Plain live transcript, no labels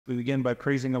We begin by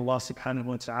praising Allah subhanahu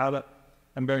wa ta'ala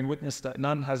and bearing witness that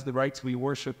none has the right to be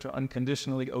worshipped or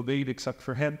unconditionally obeyed except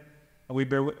for Him. And we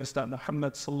bear witness that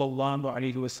Muhammad sallallahu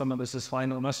alayhi wa sallam is His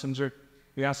final messenger.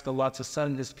 We ask Allah to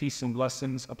send His peace and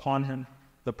blessings upon Him,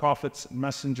 the prophets and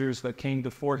messengers that came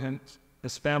before Him,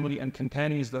 His family and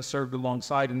companions that served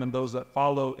alongside Him, and those that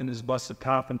follow in His blessed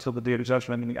path until the day of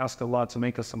judgment. And we ask Allah to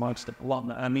make us amongst them.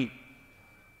 Allahumma ameen.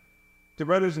 Dear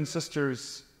brothers and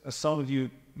sisters, as some of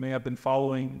you may have been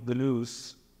following the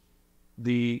news,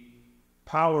 the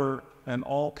power and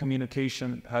all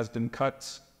communication has been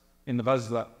cut in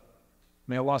Gaza.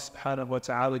 May Allah subhanahu wa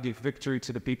ta'ala give victory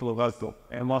to the people of Gaza.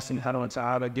 May Allah subhanahu wa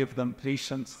ta'ala give them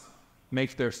patience,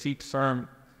 make their feet firm,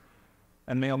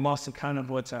 and may Allah subhanahu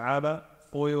wa ta'ala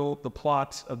foil the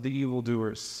plot of the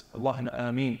evildoers. Allahumma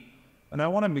ameen. And I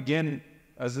want to begin,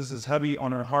 as this is heavy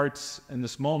on our hearts in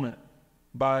this moment,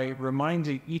 by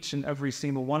reminding each and every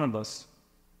single one of us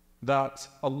that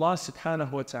Allah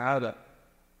subhanahu wa ta'ala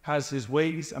has His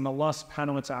ways, and Allah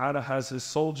subhanahu wa ta'ala has His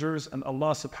soldiers, and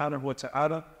Allah subhanahu wa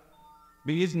ta'ala,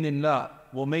 bi'idhnillah,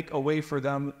 will make a way for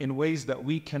them in ways that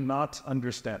we cannot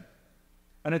understand.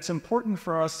 And it's important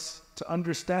for us to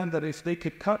understand that if they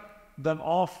could cut them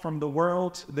off from the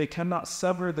world, they cannot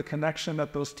sever the connection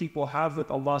that those people have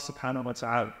with Allah subhanahu wa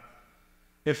ta'ala.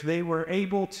 If they were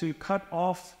able to cut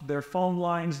off their phone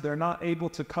lines, they're not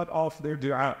able to cut off their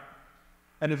dua.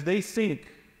 And if they think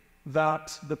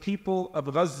that the people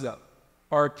of Gaza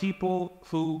are people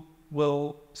who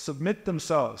will submit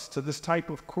themselves to this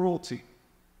type of cruelty,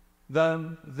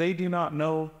 then they do not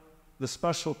know the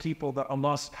special people that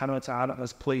Allah subhanahu wa ta'ala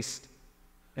has placed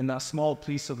in that small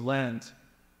piece of land,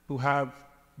 who have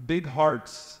big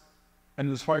hearts and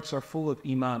whose hearts are full of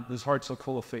iman, whose hearts are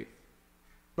full of faith.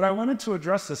 But I wanted to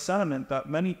address a sentiment that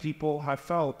many people have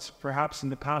felt perhaps in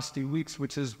the past few weeks,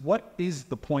 which is, what is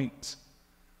the point?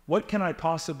 What can I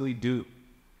possibly do?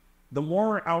 The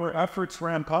more our efforts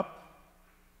ramp up,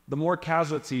 the more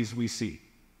casualties we see.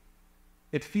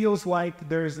 It feels like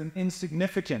there's an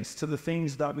insignificance to the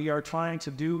things that we are trying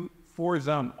to do for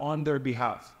them on their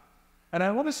behalf. And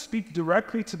I want to speak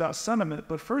directly to that sentiment,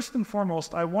 but first and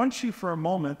foremost, I want you for a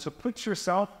moment to put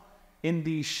yourself in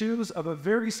the shoes of a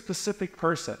very specific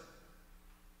person.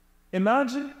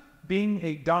 Imagine being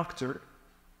a doctor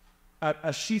at a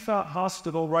Shifa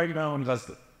hospital right now in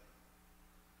Gaza.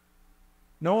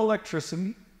 No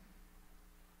electricity,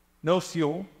 no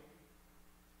fuel.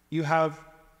 You have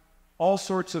all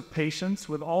sorts of patients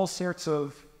with all sorts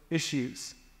of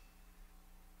issues.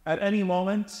 At any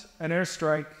moment, an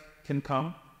airstrike can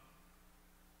come.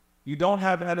 You don't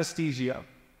have anesthesia.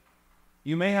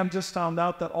 You may have just found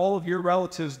out that all of your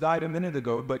relatives died a minute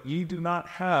ago, but you do not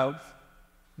have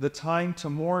the time to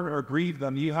mourn or grieve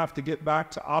them. You have to get back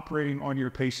to operating on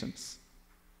your patients.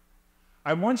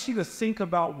 I want you to think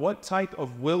about what type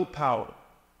of willpower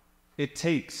it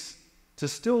takes to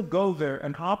still go there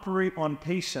and operate on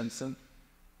patients and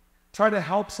try to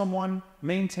help someone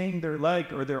maintain their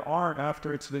leg or their arm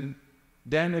after it's been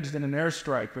damaged in an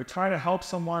airstrike, or try to help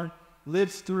someone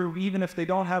live through even if they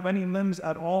don't have any limbs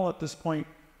at all at this point,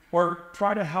 or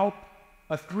try to help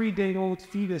a 3-day-old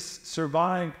fetus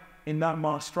survive in that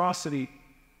monstrosity,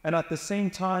 and at the same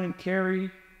time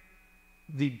carry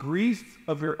the grief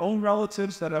of your own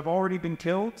relatives that have already been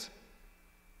killed,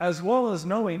 as well as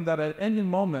knowing that at any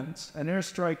moment an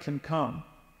airstrike can come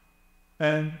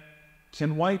and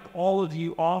can wipe all of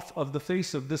you off of the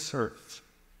face of this earth.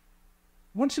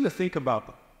 I want you to think about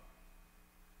that.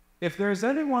 If there's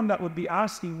anyone that would be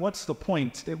asking what's the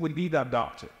point, it would be that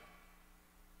doctor.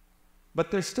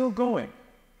 But they're still going.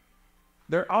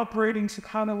 They're operating,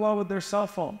 subhanAllah, with their cell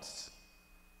phones.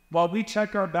 While we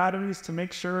check our batteries to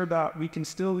make sure that we can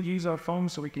still use our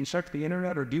phones so we can check the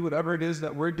internet or do whatever it is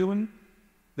that we're doing,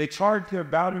 they charge their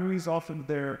batteries off of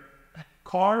their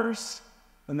cars,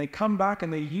 and they come back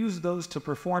and they use those to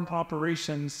perform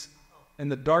operations in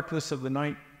the darkness of the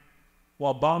night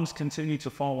while bombs continue to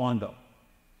fall on them.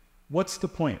 What's the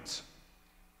point?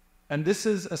 And this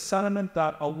is a sentiment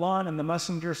that Allah and the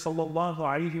Messenger sallallahu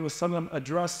alaihi wasallam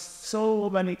addressed so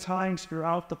many times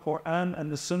throughout the Quran and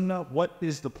the Sunnah. What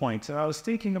is the point? And I was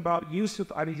thinking about Yusuf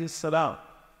alayhi salam,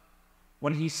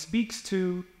 when he speaks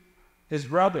to his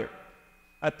brother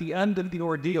at the end of the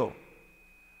ordeal,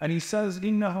 and he says,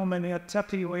 إِنَّهُ مَنْ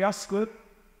يَتَّقِي وَيَصْبِرْ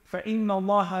فَإِنَّ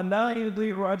اللَّهَ لَا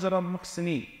يُضِيعُ أَجْرَ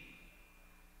الْمُحْسِنِينَ.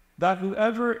 That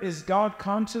whoever is God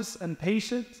conscious and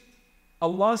patient,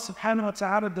 Allah subhanahu wa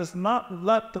ta'ala does not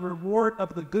let the reward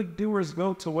of the good doers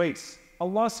go to waste.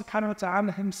 Allah subhanahu wa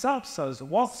ta'ala Himself says,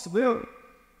 وَاصْبِرْ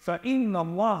فَإِنَّ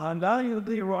اللَّهَ لَا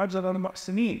يُضِيعُ أَجْرَ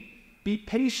الْمُحْسِنِينَ. Be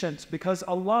patient, because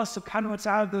Allah subhanahu wa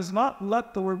ta'ala does not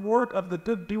let the reward of the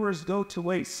good doers go to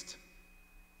waste.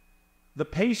 The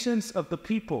patience of the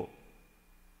people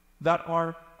that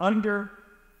are under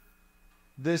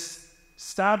this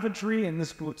savagery and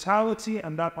this brutality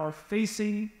and that are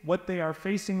facing what they are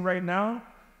facing right now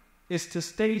is to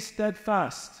stay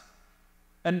steadfast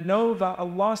and know that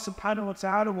Allah subhanahu wa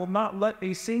ta'ala will not let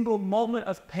a single moment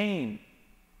of pain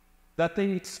that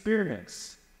they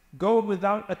experience go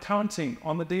without accounting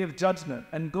on the Day of Judgment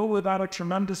and go without a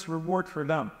tremendous reward for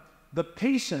them. The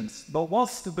patience, the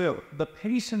wastabir, the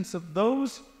patience of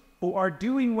those who are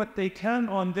doing what they can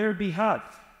on their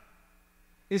behalf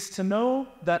is to know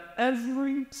that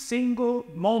every single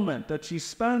moment that you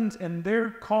spend in their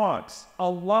cause,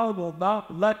 Allah will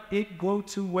not let it go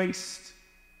to waste.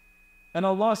 And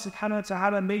Allah subhanahu wa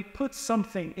ta'ala may put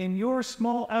something in your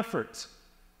small effort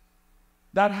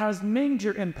that has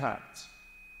major impact.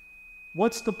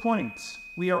 What's the point?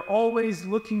 We are always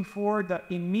looking for that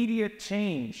immediate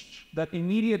change, that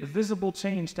immediate visible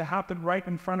change to happen right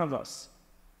in front of us.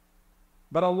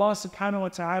 But Allah subhanahu wa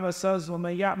ta'ala says,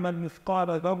 وَمَن يَعْمَلْ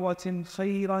مِثْقَالَ ذَرَّةٍ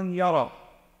خَيْرًا يَرَهُ.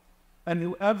 And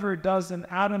whoever does an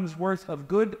atom's worth of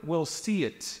good will see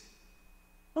it.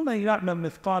 وَمَن يَعْمَلْ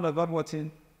مِثْقَالَ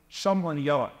ذَرَّةٍ شَرًّا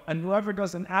يَرَهُ. And whoever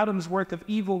does an atom's worth of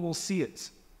evil will see it.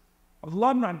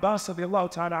 Abdullah ibn Abbas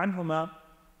radiallahu ta'ala anhuma,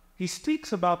 he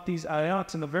speaks about these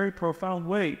ayat in a very profound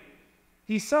way.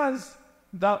 He says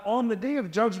that on the Day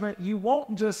of Judgment, you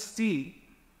won't just see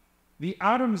the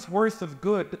atom's worth of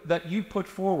good that you put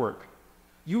forward.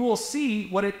 You will see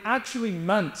what it actually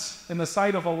meant in the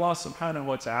sight of Allah subhanahu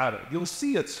wa ta'ala. You'll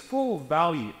see its full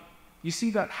value. You see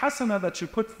that hasana that you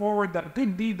put forward, that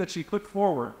good deed that you put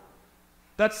forward,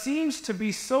 that seems to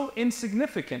be so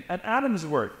insignificant, an atom's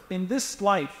worth in this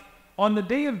life. On the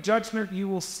Day of Judgment, you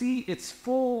will see its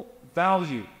full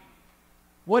value,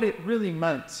 what it really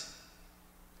meant.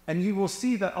 And you will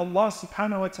see that Allah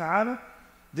subhanahu wa ta'ala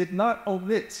did not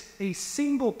omit a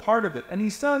single part of it. And He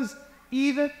says,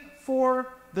 even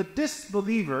for the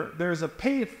disbeliever, there's a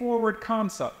pay it forward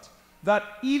concept, that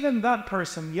even that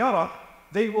person, yara,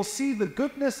 they will see the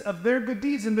goodness of their good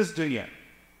deeds in this dunya.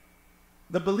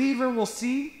 The believer will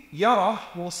see, yara,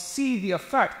 will see the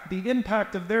effect, the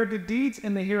impact of their good deeds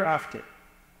in the hereafter.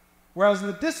 Whereas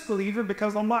the disbeliever,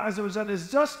 because Allah Azza wa Jalla is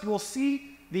just, will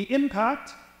see the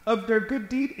impact of their good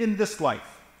deed in this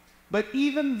life. But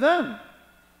even then,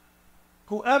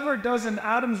 whoever does an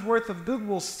atom's worth of good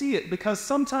will see it, because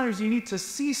sometimes you need to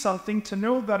see something to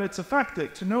know that it's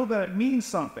effective, to know that it means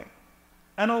something.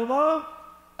 And Allah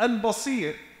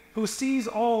al-Basir, who sees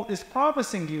all, is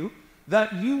promising you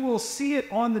that you will see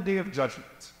it on the Day of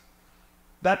Judgment.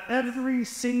 That every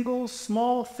single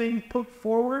small thing put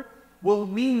forward will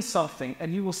mean something,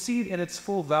 and you will see it in its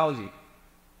full value.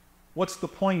 What's the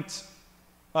point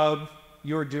of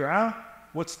your dua?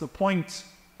 What's the point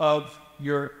of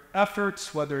your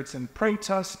efforts, whether it's in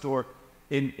protest or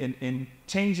in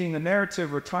changing the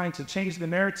narrative or trying to change the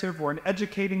narrative or in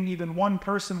educating even one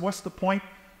person? What's the point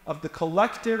of the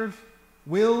collective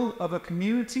will of a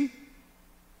community?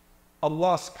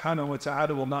 Allah subhanahu wa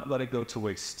ta'ala will not let it go to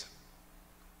waste.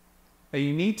 And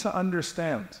you need to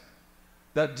understand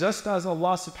that just as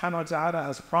Allah subhanahu wa ta'ala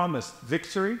has promised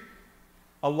victory,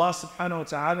 Allah subhanahu wa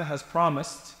ta'ala has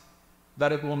promised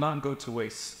that it will not go to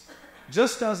waste.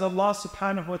 Just as Allah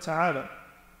subhanahu wa ta'ala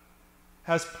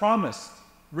has promised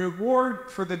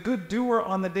reward for the good doer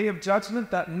on the Day of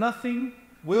Judgment, that nothing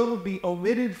will be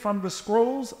omitted from the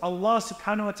scrolls, Allah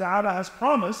subhanahu wa ta'ala has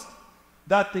promised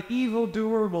that the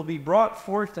evildoer will be brought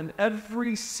forth, and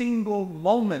every single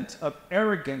moment of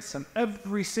arrogance and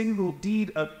every single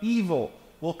deed of evil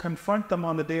will confront them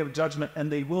on the Day of Judgment,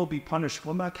 and they will be punished.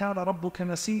 وَمَا كَانَ رَبُّكَ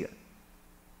نَسِيًّا.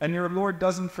 And your Lord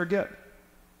doesn't forget.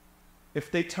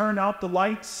 If they turn out the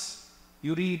lights,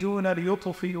 يُرِيدُونَ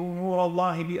لِيُطْفِئُوا نُورَ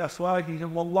اللَّهِ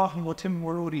بِأَفْوَاهِهِمْ وَاللَّهُ مُتِمُّ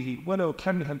نُورِهِ وَلَوْ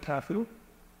كَرِهَ الْكَافِرُونَ.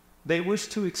 They wish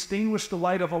to extinguish the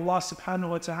light of Allah subhanahu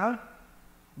wa ta'ala,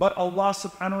 but Allah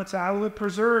subhanahu wa ta'ala will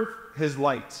preserve His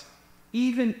light,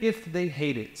 even if they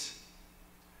hate it.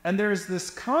 And there is this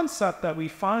concept that we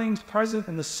find present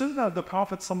in the Sunnah of the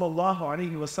Prophet sallallahu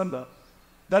alaihi wasallam,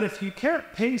 that if you can't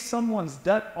pay someone's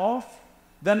debt off,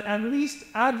 then at least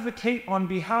advocate on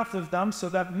behalf of them so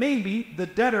that maybe the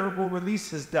debtor will release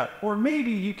his debt, or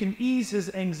maybe you can ease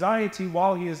his anxiety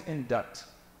while he is in debt.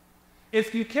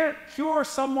 If you can't cure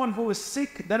someone who is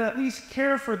sick, then at least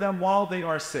care for them while they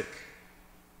are sick.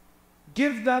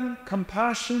 Give them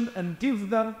compassion and give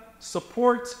them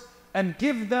support and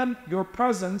give them your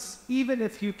presence, even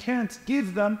if you can't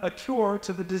give them a cure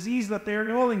to the disease that they're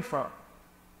ailing from.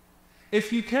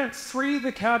 If you can't free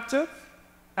the captive,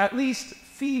 at least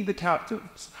feed the captive.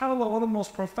 SubhanAllah, one of the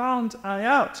most profound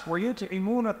ayat,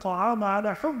 وَيُطْعِمُونَ الطَّعَامَ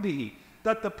عَلَى حُبِّهِ,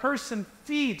 that the person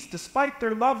feeds despite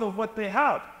their love of what they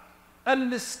have.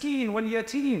 Al-Miskeen,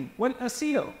 wal-Yateen,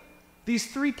 wal-Asil.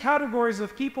 These three categories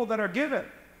of people that are given.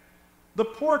 The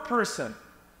poor person,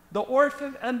 the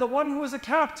orphan, and the one who is a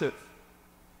captive.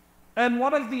 And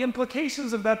one of the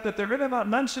implications of that the ulama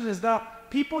mention is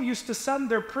that people used to send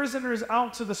their prisoners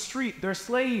out to the street, their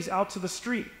slaves out to the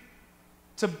street,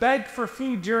 to beg for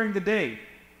food during the day.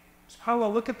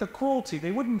 SubhanAllah, look at the cruelty.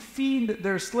 They wouldn't feed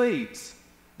their slaves.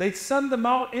 They'd send them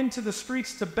out into the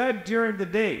streets to beg during the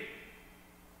day.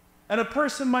 And a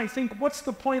person might think, what's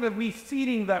the point of me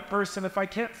feeding that person if I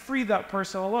can't free that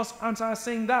person? Allah subhanahu wa ta'ala is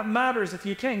saying that matters. If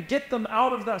you can't get them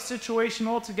out of that situation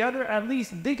altogether, at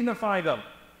least dignify them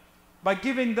by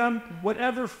giving them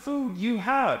whatever food you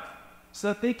have so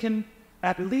that they can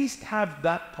at least have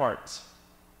that part.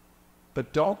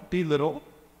 But don't belittle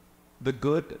the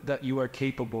good that you are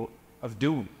capable of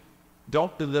doing.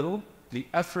 Don't belittle the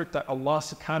effort that Allah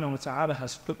subhanahu wa ta'ala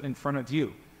has put in front of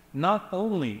you. Not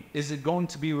only is it going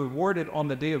to be rewarded on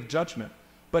the Day of Judgment,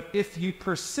 but if you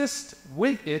persist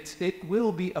with it, it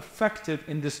will be effective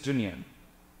in this dunya.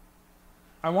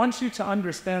 I want you to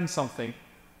understand something,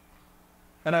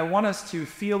 and I want us to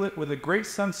feel it with a great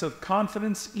sense of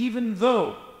confidence, even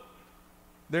though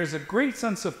there's a great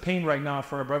sense of pain right now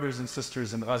for our brothers and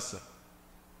sisters in Gaza.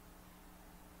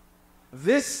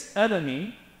 This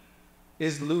enemy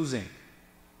is losing.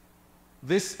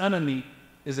 This enemy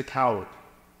is a coward.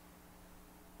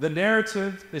 The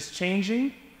narrative is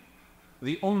changing,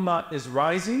 the ummah is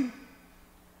rising,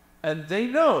 and they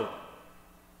know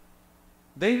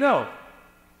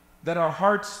that our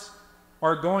hearts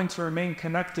are going to remain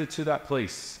connected to that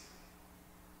place.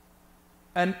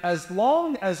 And as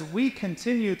long as we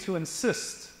continue to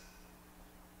insist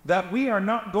that we are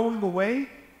not going away,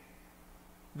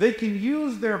 they can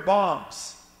use their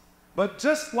bombs. But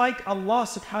just like Allah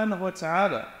subhanahu wa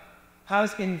ta'ala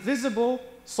has invisible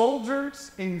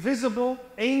soldiers, invisible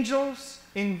angels,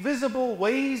 invisible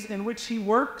ways in which He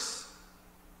works,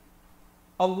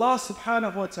 Allah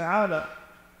subhanahu wa ta'ala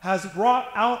has brought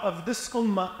out of this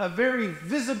ummah a very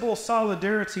visible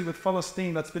solidarity with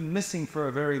Palestine that's been missing for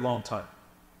a very long time.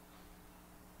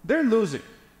 They're losing.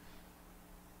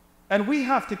 And we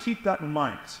have to keep that in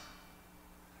mind.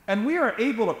 And we are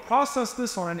able to process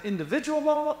this on an individual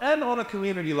level and on a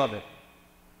community level.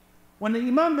 When the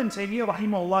Imam bin Taymiyyah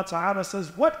rahimahullah ta'ala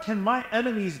says, what can my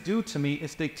enemies do to me?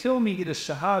 If they kill me, it is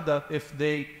shahada. If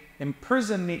they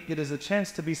imprison me, it is a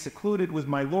chance to be secluded with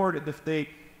my Lord. If they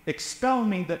expel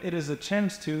me, that it is a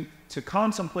chance to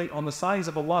contemplate on the size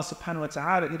of Allah subhanahu wa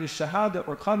ta'ala. It is shahada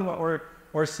or khalwa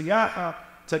or siyaha,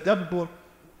 tadabbur.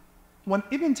 When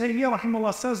Ibn Taymiyyah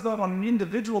rahimahullah says that on an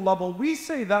individual level, we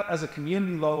say that as a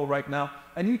community level right now,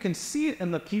 and you can see it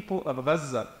in the people of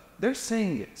Gaza. They're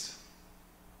saying it.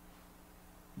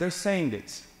 They're saying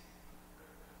it.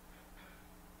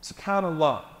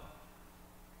 SubhanAllah.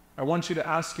 I want you to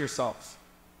ask yourself,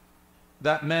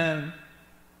 that man,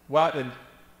 Wa'il,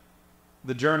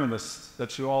 the journalist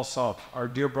that you all saw, our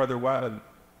dear brother Wa'il,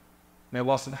 may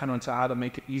Allah subhanahu wa ta'ala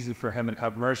make it easy for him and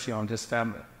have mercy on his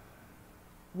family.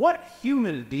 What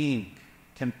human being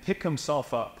can pick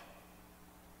himself up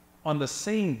on the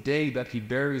same day that he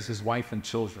buries his wife and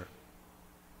children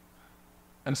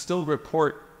and still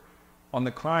report on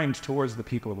the crimes towards the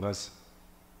people of Gaza?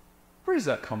 Where does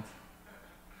that come from?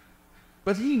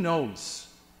 But he knows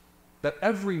that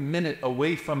every minute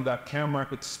away from that camera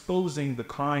exposing the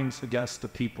crimes against the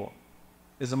people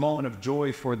is a moment of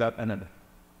joy for that enemy.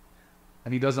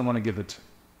 And he doesn't want to give it to him.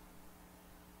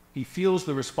 He feels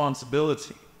the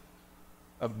responsibility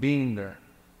of being there.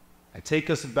 I take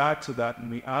us back to that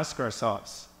and we ask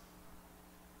ourselves,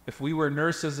 if we were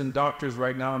nurses and doctors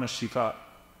right now in a shifa,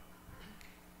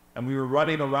 and we were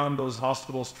running around those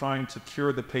hospitals trying to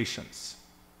cure the patients,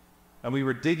 and we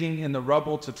were digging in the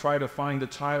rubble to try to find a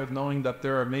child, knowing that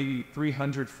there are maybe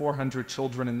 300, 400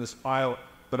 children in this pile,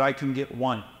 but I can get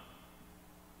one.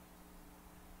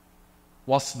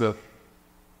 وَاصْبِرْ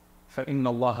فَإِنَّ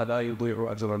اللَّهَ لَا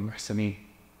يُضِيعُ أَجْرَ الْمُحْسِنِينَ.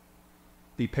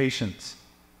 Be patient.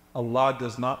 Allah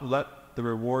does not let the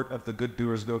reward of the good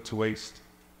doers go to waste.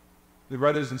 The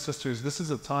brothers and sisters, this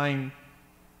is a time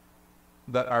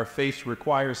that our faith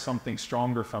requires something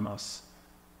stronger from us.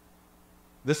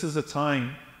 This is a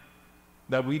time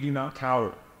that we do not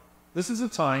cower. This is a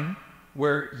time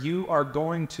where you are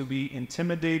going to be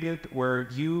intimidated, where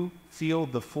you feel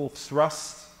the full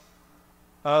thrust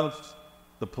of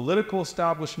the political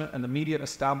establishment and the media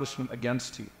establishment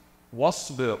against you.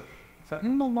 وَاصْبِرْ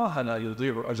فَإِنَّ اللَّهَ لَا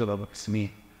يُضِيعُ أَجْرَ الْمُحْسِنِينَ.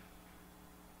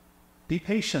 Be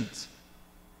patient.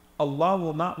 Allah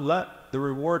will not let the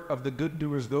reward of the good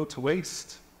doers go to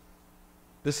waste.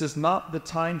 This is not the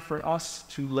time for us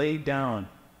to lay down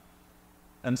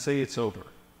and say it's over.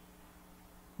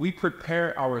 We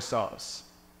prepare ourselves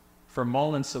for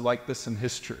moments like this in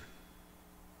history.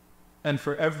 And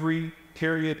for every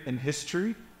period in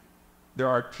history, there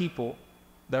are people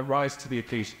that rise to the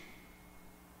occasion.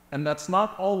 And that's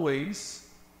not always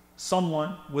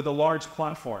someone with a large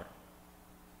platform.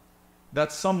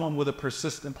 That's someone with a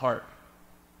persistent heart.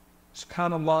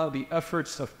 SubhanAllah, the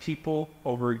efforts of people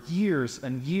over years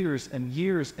and years and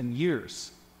years and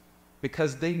years,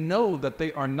 because they know that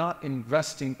they are not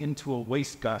investing into a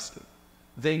wastebasket.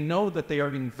 They know that they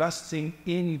are investing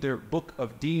in their book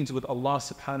of deeds with Allah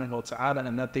subhanahu wa ta'ala,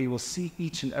 and that they will see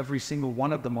each and every single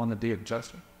one of them on the Day of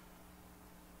Judgment.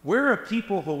 We're a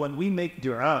people who, when we make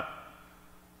dua,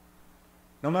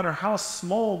 no matter how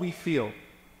small we feel,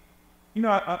 you know,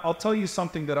 I'll tell you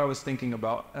something that I was thinking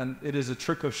about, and it is a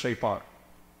trick of shaitan.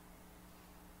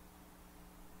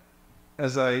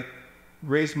 As I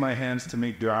raised my hands to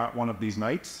make dua one of these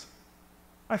nights,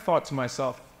 I thought to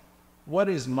myself, what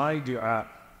is my dua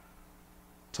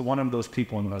to one of those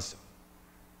people in Gaza?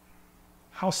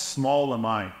 How small am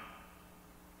I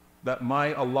that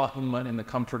my Allahumma in the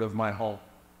comfort of my home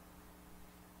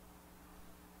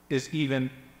is even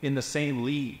in the same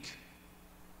league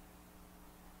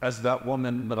as that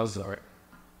woman in Gaza?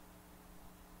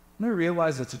 And I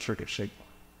realize it's a trick of shaitan,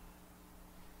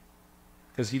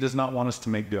 because he does not want us to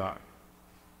make dua.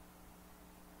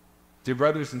 Dear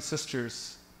brothers and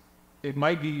sisters, it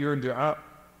might be your dua,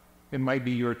 it might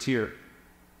be your tear,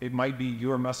 it might be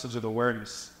your message of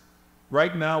awareness.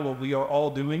 Right now, what we are all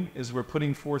doing is we're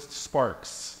putting forth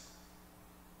sparks,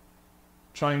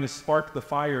 trying to spark the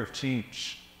fire of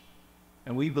change.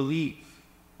 And we believe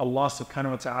Allah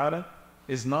subhanahu wa ta'ala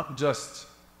is not just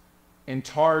in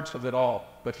charge of it all,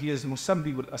 but He is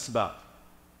musabbi wal asbab.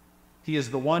 He is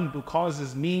the one who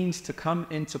causes means to come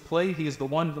into play. He is the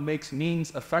one who makes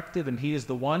means effective, and He is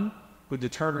the one who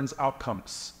determines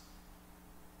outcomes.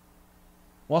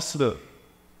 Wasbir,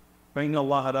 فَإِنَّ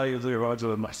اللَّهَ لَا يُضِيعُ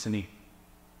أَجْرَ الْمُحْسِنِينَ.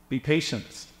 Be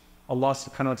patient. Allah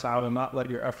subhanahu wa ta'ala will not let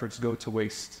your efforts go to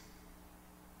waste.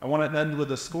 I want to end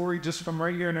with a story just from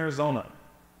right here in Arizona.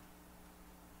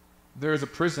 There is a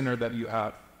prisoner that you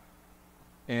have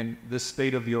in this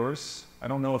state of yours. I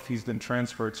don't know if he's been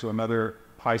transferred to another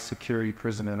high security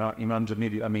prison or not, Imam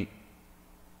Jamil Amin.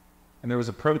 And there was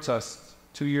a protest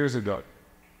 2 years ago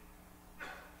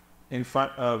in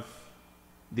front of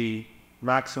the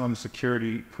maximum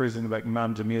security prison that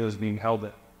Imam Jamil is being held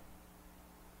in.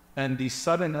 And the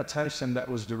sudden attention that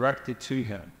was directed to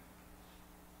him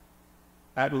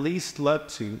at least led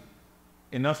to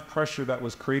enough pressure that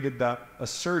was created that a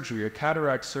surgery, a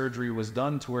cataract surgery, was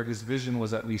done to where his vision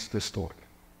was at least restored.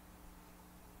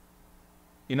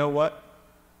 You know what?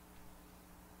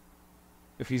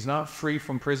 If he's not free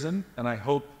from prison, and I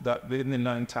hope that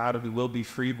bi'idhnillahi ta'ala we will be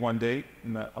freed one day,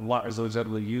 and that Allah Azza wa Jalla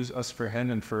will use us for him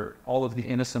and for all of the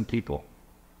innocent people,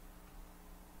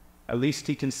 at least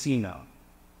he can see now.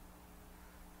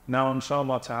 Now,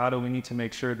 inshallah ta'ala, we need to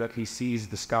make sure that he sees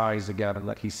the skies again and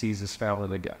that he sees his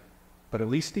family again. But at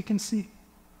least he can see.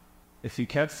 If you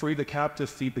can't free the captive,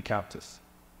 feed the captive.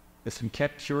 If you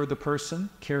can't cure the person,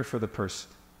 care for the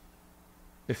person.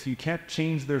 If you can't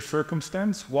change their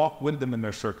circumstance, walk with them in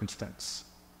their circumstance.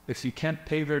 If you can't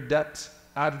pay their debt,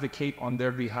 advocate on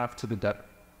their behalf to the debtor.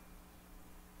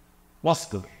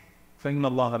 Wasbir, فَإِنَّ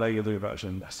اللَّهَ لَا يُضِيعُ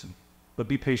أَجْرَ الْمُحْسِنِينَ. But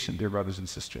be patient, dear brothers and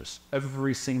sisters.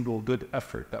 Every single good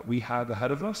effort that we have ahead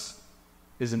of us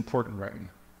is important right now.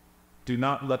 Do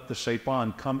not let the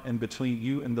shaitan come in between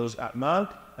you and those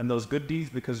a'mal and those good deeds,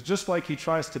 because just like he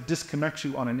tries to disconnect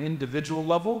you on an individual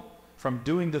level from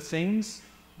doing the things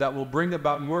that will bring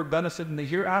about your benefit in the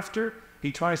hereafter,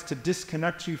 he tries to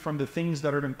disconnect you from the things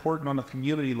that are important on a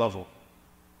community level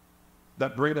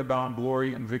that bring about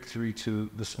glory and victory to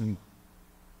the Sunnah.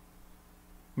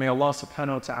 May Allah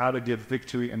subhanahu wa ta'ala give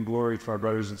victory and glory to our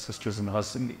brothers and sisters in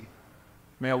Gaza.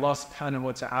 May Allah subhanahu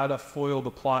wa ta'ala foil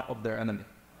the plot of their enemy.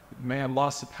 May Allah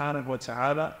subhanahu wa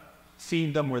ta'ala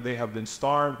feed them where they have been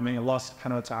starved. May Allah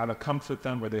subhanahu wa ta'ala comfort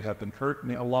them where they have been hurt.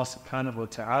 May Allah subhanahu wa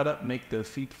ta'ala make their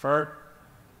feet firm.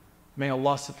 May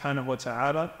Allah subhanahu wa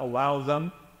ta'ala allow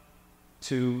them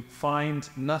to find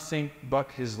nothing but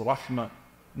His rahmah,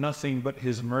 nothing but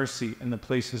His mercy in the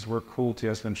places where cruelty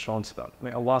has been shown to them.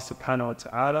 May Allah subhanahu wa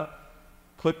ta'ala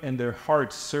put in their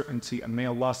hearts certainty, and may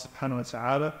Allah subhanahu wa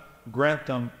ta'ala grant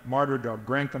them martyrdom,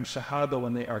 grant them shahada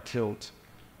when they are killed,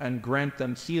 and grant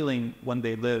them healing when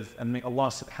they live. And may Allah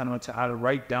subhanahu wa ta'ala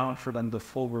write down for them the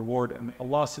full reward. And may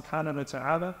Allah subhanahu wa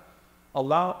ta'ala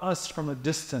allow us from a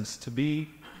distance to be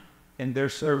in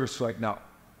their service right now.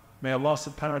 May Allah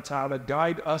subhanahu wa ta'ala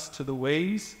guide us to the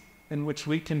ways in which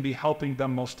we can be helping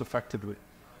them most effectively.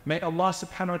 May Allah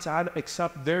subhanahu wa ta'ala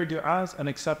accept their du'as and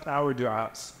accept our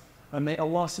du'as. And may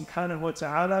Allah subhanahu wa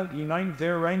ta'ala unite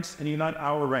their ranks and unite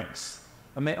our ranks.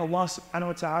 And may Allah subhanahu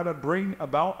wa ta'ala bring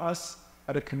about us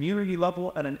at a community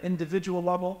level and an individual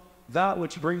level that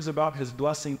which brings about His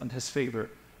blessing and His favor.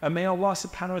 And may Allah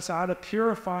subhanahu wa ta'ala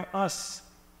purify us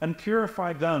and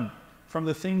purify them from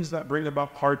the things that bring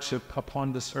about hardship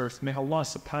upon this earth. May Allah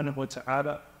subhanahu wa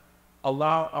ta'ala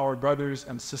allow our brothers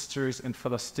and sisters in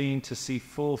Palestine to see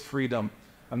full freedom.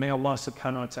 And may Allah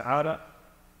subhanahu wa ta'ala,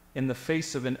 in the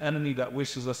face of an enemy that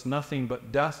wishes us nothing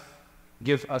but death,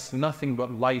 give us nothing but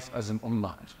life as an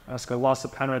ummah. Ask Allah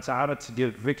subhanahu wa ta'ala to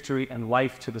give victory and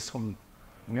life to this ummah.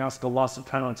 We ask Allah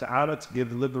subhanahu wa ta'ala to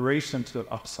give liberation to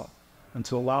Al-Aqsa and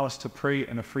to allow us to pray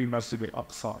in a free Masjid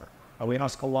Al-Aqsa. And we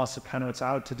ask Allah subhanahu wa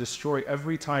ta'ala to destroy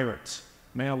every tyrant.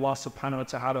 May Allah subhanahu wa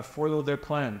ta'ala foil their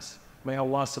plans. May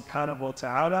Allah subhanahu wa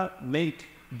ta'ala make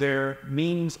their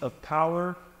means of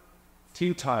power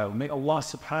futile. May Allah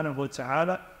subhanahu wa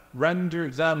ta'ala render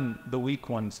them the weak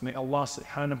ones. May Allah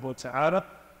subhanahu wa ta'ala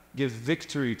give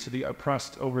victory to the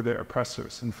oppressed over their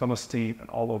oppressors in Palestine and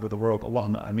all over the world.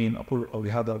 Allahumma ameen. أقول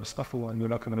قولي هذا واستغفر الله لي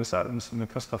ولكم ولسائر المسلمين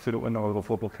فاستغفروه إنه هو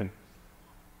الغفور الرحيم.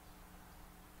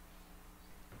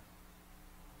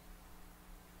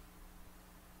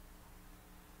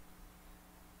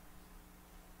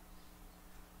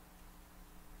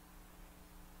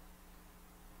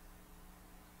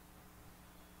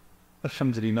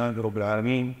 الحمد لله رب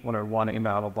العالمين والعوان إما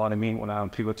على الظالمين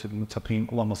والعاقبة للمتقين.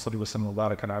 اللهم صل وسلم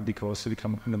وبارك على عبدك ورسولك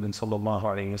محمد صلى الله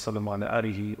عليه وسلم وعلى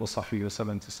آله وصحبه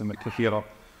وسلم تسليما كثيرا.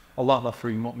 اللهم اغفر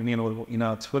للمؤمنين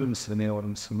والمؤمنات والمسلمين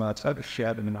والمسلمات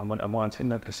الأحياء منهم والأموات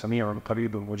إنك سميع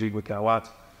قريب مجيب الدعوات.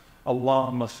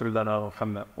 اللهم اغفر لنا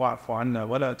وارحمنا واعف عنا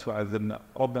ولا تعذبنا.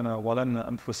 ربنا ظلمنا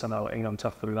أنفسنا وإن لم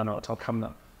تغفر لنا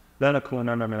وترحمنا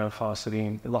لنكونن من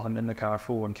الخاسرين. اللهم إنك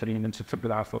عفو كريم تحب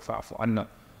العفو فاعف عنا.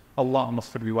 اللهم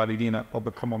اغفر لوالدينا رب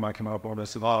ارحمهما كما ربونا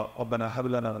صغارا. ربنا هب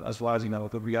لنا من ازواجنا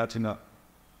وذرياتنا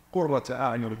قرة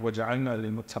اعين واجعلنا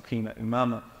للمتقين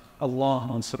اماما.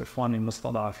 اللهم انصر اخواننا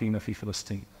المستضعفين في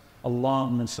فلسطين.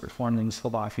 اللهم انصر اخواننا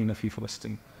المستضعفين في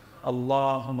فلسطين.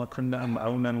 اللهم كن لهم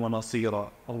عونا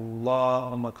ونصيرا.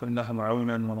 اللهم كن لهم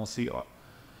عونا ونصيرا.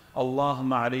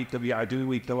 اللهم عليك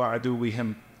بعدوك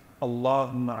وعدوهم.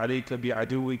 اللهم عليك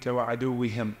بعدوك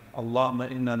وعدوهم. اللهم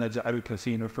انا نجعلك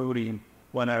في نحورهم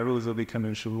ونعوذ بك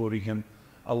من شرورهم.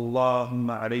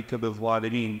 اللهم عليك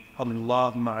بالظالمين.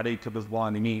 اللهم عليك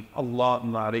بالظالمين.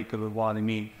 اللهم عليك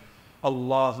بالظالمين.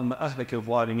 اللهم أهلك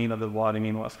الظالمين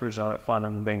بالظالمين وأخرج إخواننا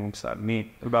من بينهم السالمين.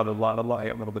 عباد الله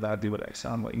يأمر بالعدل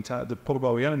والإحسان وإيتاء ذي القربى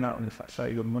وينهى عن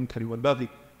الفحشاء والمنكر والبغي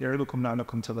يعظكم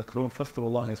لعلكم تذكرون. فاذكروا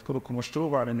الله يذكركم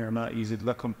واشكروه على النعماء يزد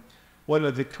لكم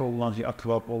ولذكر الله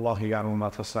أكبر والله يعلم ما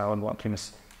تصنعون. وأقم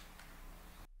الصلاة.